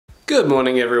Good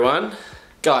morning everyone,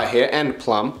 Guy here and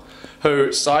Plum, who,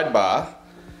 sidebar,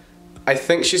 I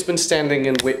think she's been standing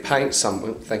in wet paint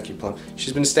somewhere. Thank you Plum.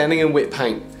 She's been standing in wet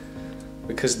paint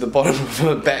because the bottom of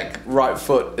her back right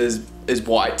foot is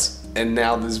white and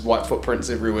now there's white footprints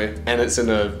everywhere and it's in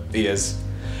her ears.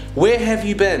 Where have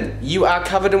you been? You are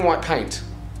covered in white paint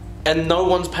and no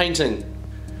one's painting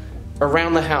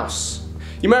around the house.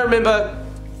 You may remember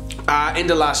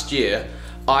end of last year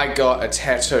I got a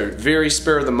tattoo. Very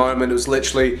spur of the moment. It was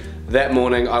literally that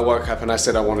morning I woke up and I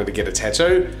said I wanted to get a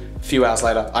tattoo. A few hours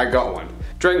later I got one.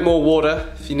 Drink more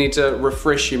water if you need to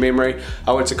refresh your memory.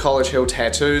 I went to College Hill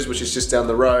Tattoos, which is just down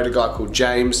the road. A guy called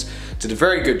James did a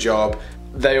very good job.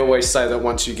 They always say that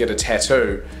once you get a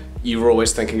tattoo you were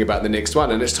always thinking about the next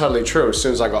one, and it's totally true. As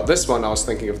soon as I got this one I was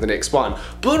thinking of the next one.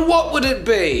 But what would it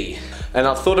be? And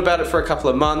I've thought about it for a couple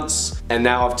of months and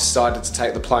now I've decided to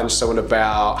take the plunge. So in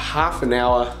about half an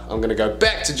hour I'm gonna go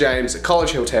back to James at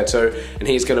College Hill Tattoo and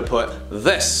he's gonna put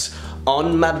this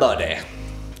on my body.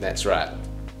 That's right.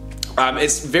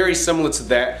 It's very similar to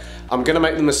that. I'm gonna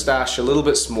make the moustache a little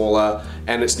bit smaller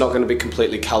and it's not gonna be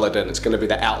completely colored in. It's gonna be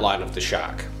the outline of the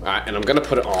shark. Alright, and I'm gonna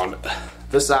put it on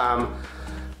this arm.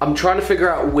 I'm trying to figure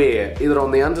out where, either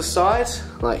on the underside,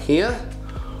 like here,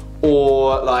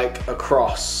 or like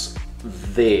across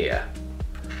there.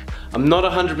 I'm not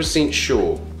 100%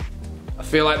 sure. I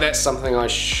feel like that's something I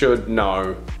should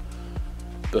know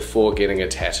before getting a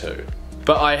tattoo.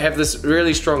 But I have this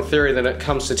really strong theory that when it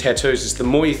comes to tattoos is the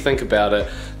more you think about it,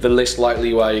 the less likely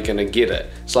you are you're gonna get it.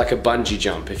 It's like a bungee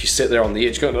jump. If you sit there on the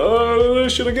edge going, oh,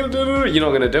 should I get a tattoo? You're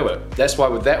not gonna do it. That's why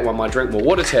with that one, my drink more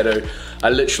water tattoo,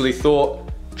 I literally thought,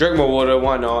 drink more water,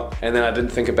 why not? And then I didn't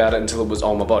think about it until it was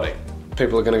on my body.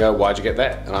 People are gonna go, why'd you get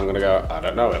that? And I'm gonna go, I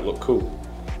don't know, it looked cool.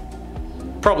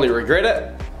 Probably regret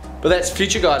it, but that's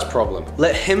future guy's problem.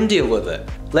 Let him deal with it.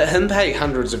 Let him pay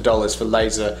hundreds of dollars for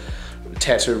laser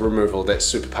tattoo removal that's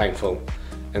super painful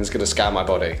and it's gonna scar my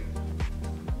body.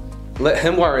 Let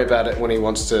him worry about it when he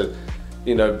wants to,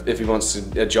 you know, if he wants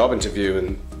a job interview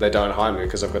and they don't hire me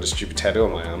because I've got a stupid tattoo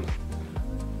on my arm.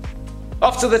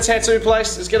 Off to the tattoo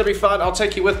place, it's gonna be fun, I'll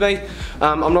take you with me.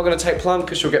 I'm not gonna take Plum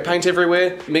because she'll get paint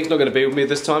everywhere. Meg's not gonna be with me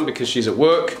this time because she's at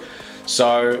work.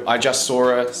 So I just saw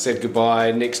her, said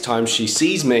goodbye. Next time she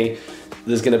sees me,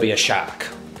 there's gonna be a shark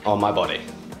on my body.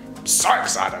 So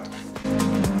excited.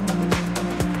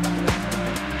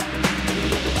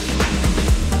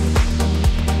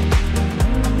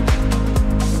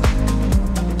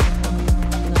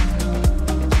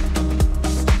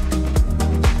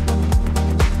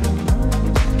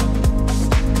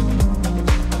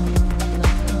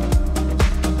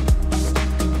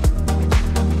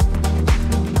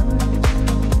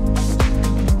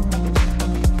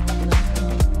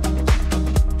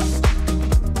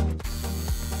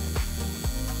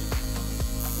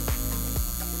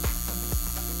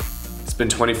 It's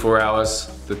been 24 hours,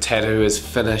 the tattoo is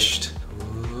finished.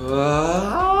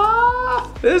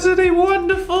 Isn't he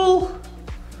wonderful?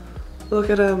 Look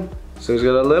at him. So he's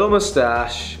got a little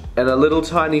mustache and a little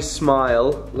tiny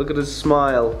smile. Look at his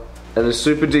smile. And a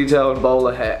super detailed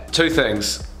bowler hat. Two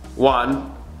things.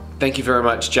 One, thank you very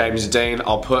much James Dean.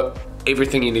 I'll put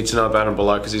everything you need to know about him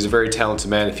below because he's a very talented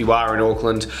man. If you are in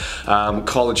Auckland,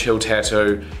 College Hill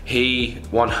Tattoo, he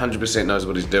 100% knows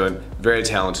what he's doing. Very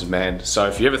talented man. So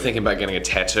if you're ever thinking about getting a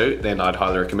tattoo, then I'd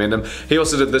highly recommend him. He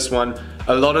also did this one.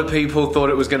 A lot of people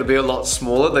thought it was gonna be a lot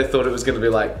smaller. They thought it was gonna be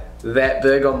like that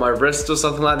big on my wrist or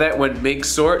something like that. When Meg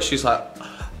saw it, she's like,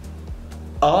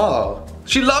 oh.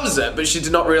 She loves it, but she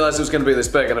did not realize it was gonna be this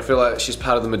big, and I feel like she's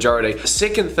part of the majority. The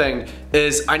second thing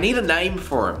is I need a name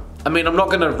for him. I mean, I'm not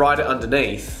gonna write it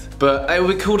underneath, but it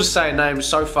would be cool to say a name.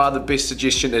 So far, the best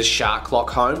suggestion is Sharklock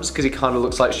Holmes, because he kind of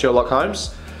looks like Sherlock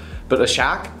Holmes, but a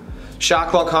shark.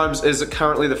 Sharklock Holmes is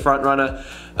currently the front runner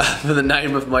for the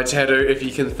name of my tattoo. If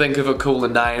you can think of a cooler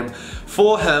name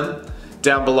for him,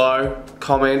 down below,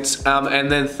 comment.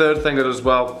 And then third thing as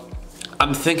well,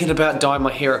 I'm thinking about dyeing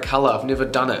my hair a color. I've never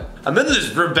done it. I'm in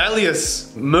this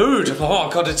rebellious mood of, oh,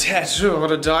 I got a tattoo, I want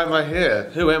to dye my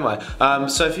hair. Who am I?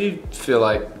 So if you feel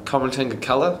like commenting a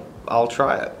color, I'll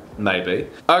try it, maybe.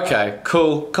 Okay,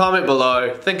 cool, comment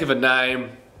below, think of a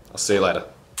name. I'll see you later.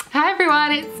 Hi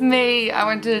everyone, it's me. I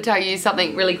wanted to tell you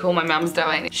something really cool my mum's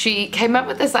doing. She came up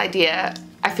with this idea,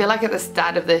 I feel like at the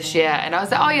start of this year, and I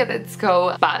was like, oh yeah, that's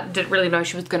cool, but didn't really know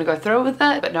she was gonna go through with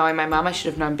it. But knowing my mum, I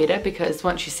should have known better, because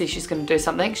once she says she's gonna do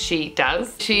something, she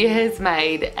does. She has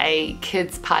made a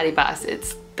kids party bus.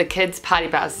 It's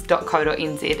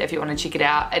thekidspartybus.co.nz if you want to check it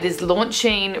out. It is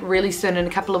launching really soon in a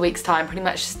couple of weeks time, pretty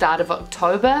much start of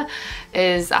October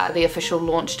is the official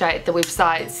launch date. The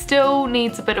website still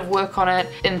needs a bit of work on it.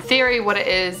 In theory what it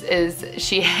is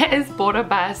she has bought a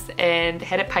bus and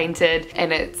had it painted,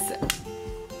 and it's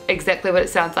exactly what it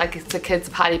sounds like. It's a kids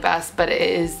party bus, but it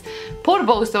is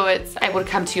portable, so it's able to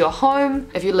come to your home.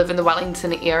 If you live in the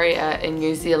Wellington area in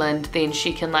New Zealand, then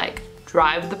she can like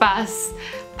drive the bus,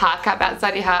 park up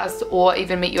outside your house, or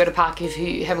even meet you at a park if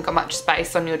you haven't got much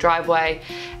space on your driveway.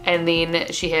 And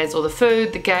then she has all the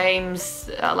food, the games,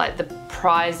 like the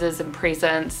prizes and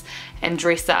presents and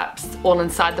dress ups all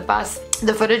inside the bus.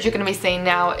 The footage you're going to be seeing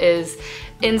now is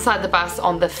inside the bus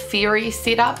on the ferry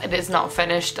setup. It is not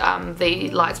finished. The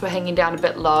lights were hanging down a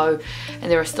bit low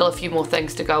and there are still a few more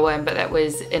things to go in, but that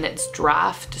was in its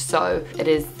draft, so it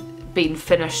is been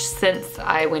finished since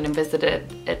I went and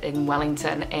visited it in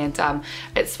Wellington. And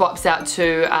it swaps out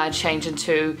to change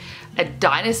into a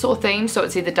dinosaur theme, so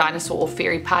it's either dinosaur or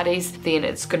fairy parties. Then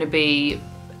it's going to be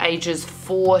ages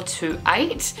 4 to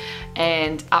 8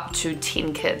 and up to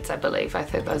 10 kids, I believe. I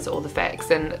think those are all the facts.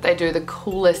 And they do the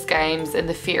coolest games in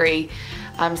the fairy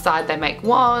side. They make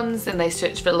wands and they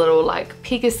search for little like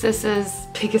Pegasi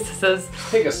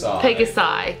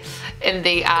in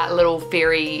the little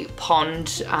fairy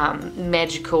pond,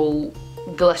 magical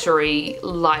glittery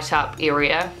light up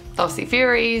area. They'll see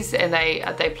fairies and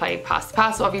they play pass the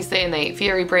pass obviously, and they eat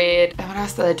fairy bread. And what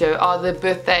else do they do? Oh, the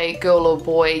birthday girl or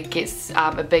boy gets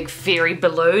a big fairy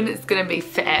balloon. It's gonna be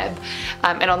fab.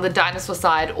 And on the dinosaur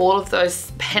side, all of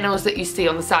those panels that you see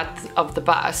on the side of the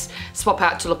bus swap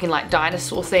out to looking like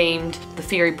dinosaur themed. The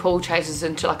fairy pool changes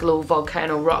into like a little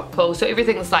volcano rock pool, so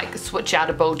everything's like switch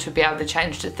outable to be able to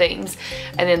change to themes.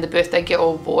 And then the birthday girl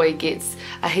or boy gets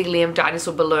a helium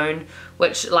dinosaur balloon,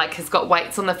 which like has got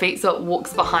weights on the feet so it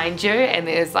walks behind you, and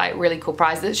there's like really cool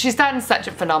prizes. She's done such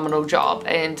a phenomenal job,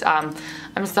 and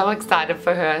I'm so excited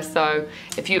for her. So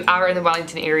if you are in the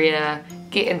Wellington area,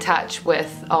 get in touch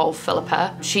with old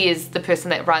Philippa. She is the person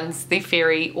that runs the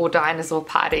fairy or dinosaur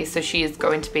party, so she is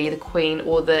going to be the queen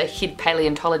or the head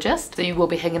paleontologist. So you will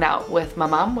be hanging out with my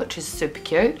mum, which is super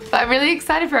cute. But I'm really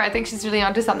excited for her. I think she's really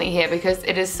onto something here, because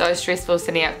it is so stressful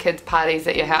setting up kids parties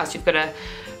at your house. You've got to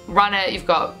run it, you've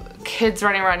got kids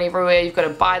running around everywhere, you've got to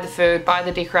buy the food, buy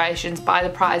the decorations, buy the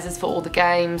prizes for all the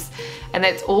games, and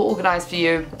that's all organised for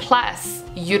you. Plus,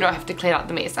 you don't have to clean up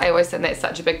the mess. I always think that's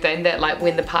such a big thing, that like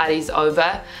when the party's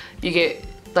over, you get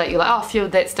like, you're like, oh phew,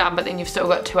 that's done, but then you've still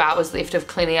got 2 hours left of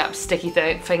cleaning up sticky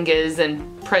fingers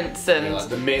and prints and... Yeah, like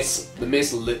the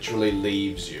mess literally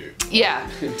leaves you. Yeah.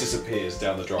 It disappears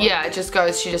down the driveway. Yeah, it just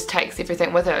goes, she just takes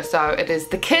everything with her. So it is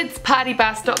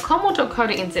thekidspartybus.com or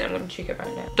 .co.nz, I'm going to check it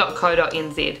right now.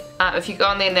 .co.nz. If you go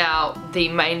on there now, the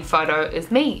main photo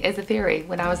is me as a fairy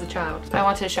when I was a child. I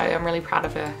wanted to show you, I'm really proud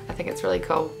of her. I think it's really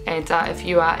cool. And if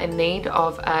you are in need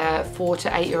of a 4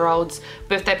 to 8 year old's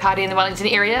birthday party in the Wellington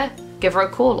area, give her a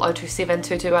call, 027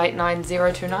 228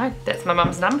 9029. That's my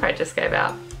mum's number I just gave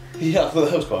out. Yeah, I thought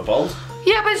that was quite bold.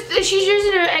 Yeah, but she's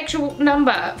using her actual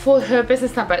number for her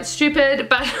business number. It's stupid,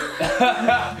 but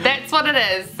that's what it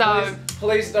is. So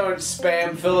please don't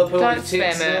spam Philippa don't with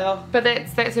text spam her. now. But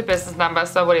that's her business number,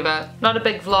 so whatever. Not a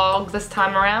big vlog this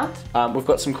time around. We've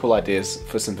got some cool ideas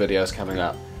for some videos coming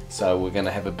up. So we're going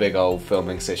to have a big old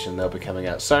filming session. They'll be coming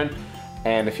out soon.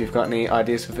 And if you've got any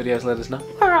ideas for videos, let us know.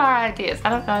 What are our ideas? I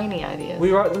don't know any ideas.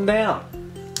 We wrote them down.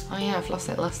 Oh yeah, I've lost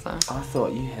that list though. I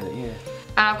thought you had it, yeah.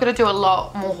 I'm gonna do a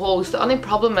lot more hauls. The only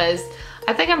problem is,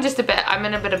 I think I'm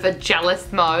in a bit of a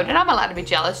jealous mode, and I'm allowed to be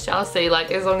jealous. Jealousy,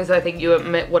 like, as long as I think you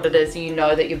admit what it is and you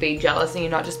know that you're being jealous and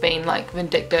you're not just being like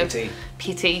vindictive.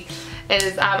 Petty.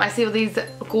 Is I see all these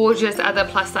gorgeous other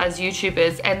plus size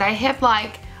YouTubers and they have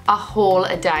like a haul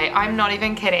a day. I'm not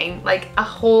even kidding. Like a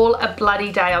haul a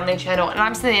bloody day on their channel, and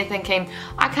I'm sitting there thinking,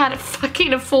 I can't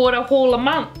fucking afford a haul a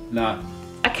month. No.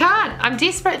 I can't. I'm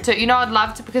desperate to. You know, I'd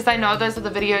love to, because I know those are the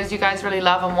videos you guys really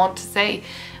love and want to see.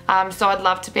 So I'd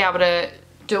love to be able to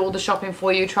do all the shopping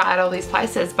for you, try out all these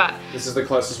places, but... This is the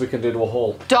closest we can do to a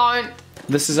haul. Don't.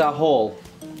 This is our haul.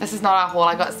 This is not our haul.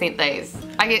 I got sent these.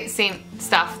 I get sent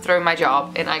stuff through my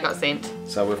job and I got sent.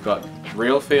 So we've got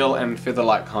Real Feel and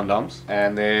Featherlight condoms.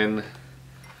 And then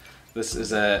this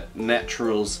is a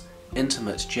Naturals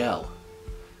Intimate Gel,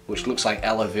 which looks like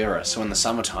aloe vera. So in the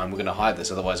summertime, we're going to hide this.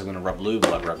 Otherwise, we're going to rub lube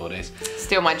all over our bodies.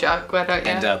 Steal my joke, why don't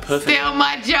you? And perfect. Steal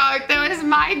my joke. That was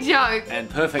my joke. And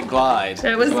Perfect Glide.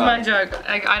 That was my joke.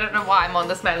 I don't know why I'm on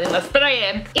this mailing list, but I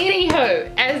am.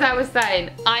 Anywho, as I was saying,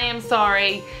 I am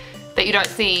sorry that you don't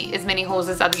see as many hauls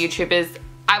as other YouTubers.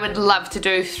 I would love to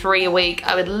do 3 a week.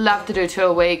 I would love to do 2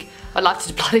 a week. I'd love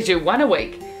to bloody do 1 a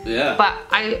week. Yeah. But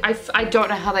I don't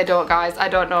know how they do it, guys. I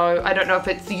don't know if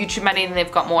it's the YouTube money and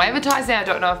they've got more advertising. I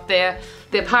don't know if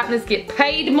their partners get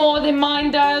paid more than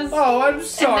mine does. Oh, I'm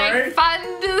sorry. And they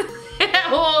fund their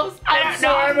horse. I don't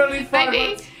know. I'm only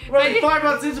 5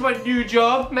 months into my new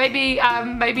job. Maybe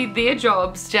their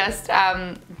jobs just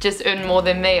earn more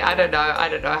than me. I don't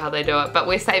know how they do it. But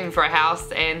we're saving for a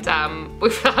house and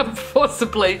we've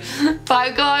forcibly.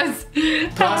 Bye, guys.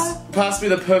 Pass me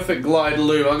the perfect glide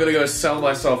loo. I'm gonna go sell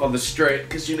myself on the street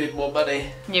because you need more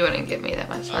money. You wouldn't give me that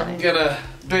much money. I'm gonna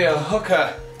be a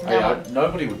hooker. No.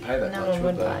 Nobody would pay that much,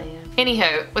 would they?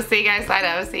 Anywho, we'll see you guys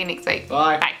later. We'll see you next week.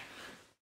 Bye. Bye.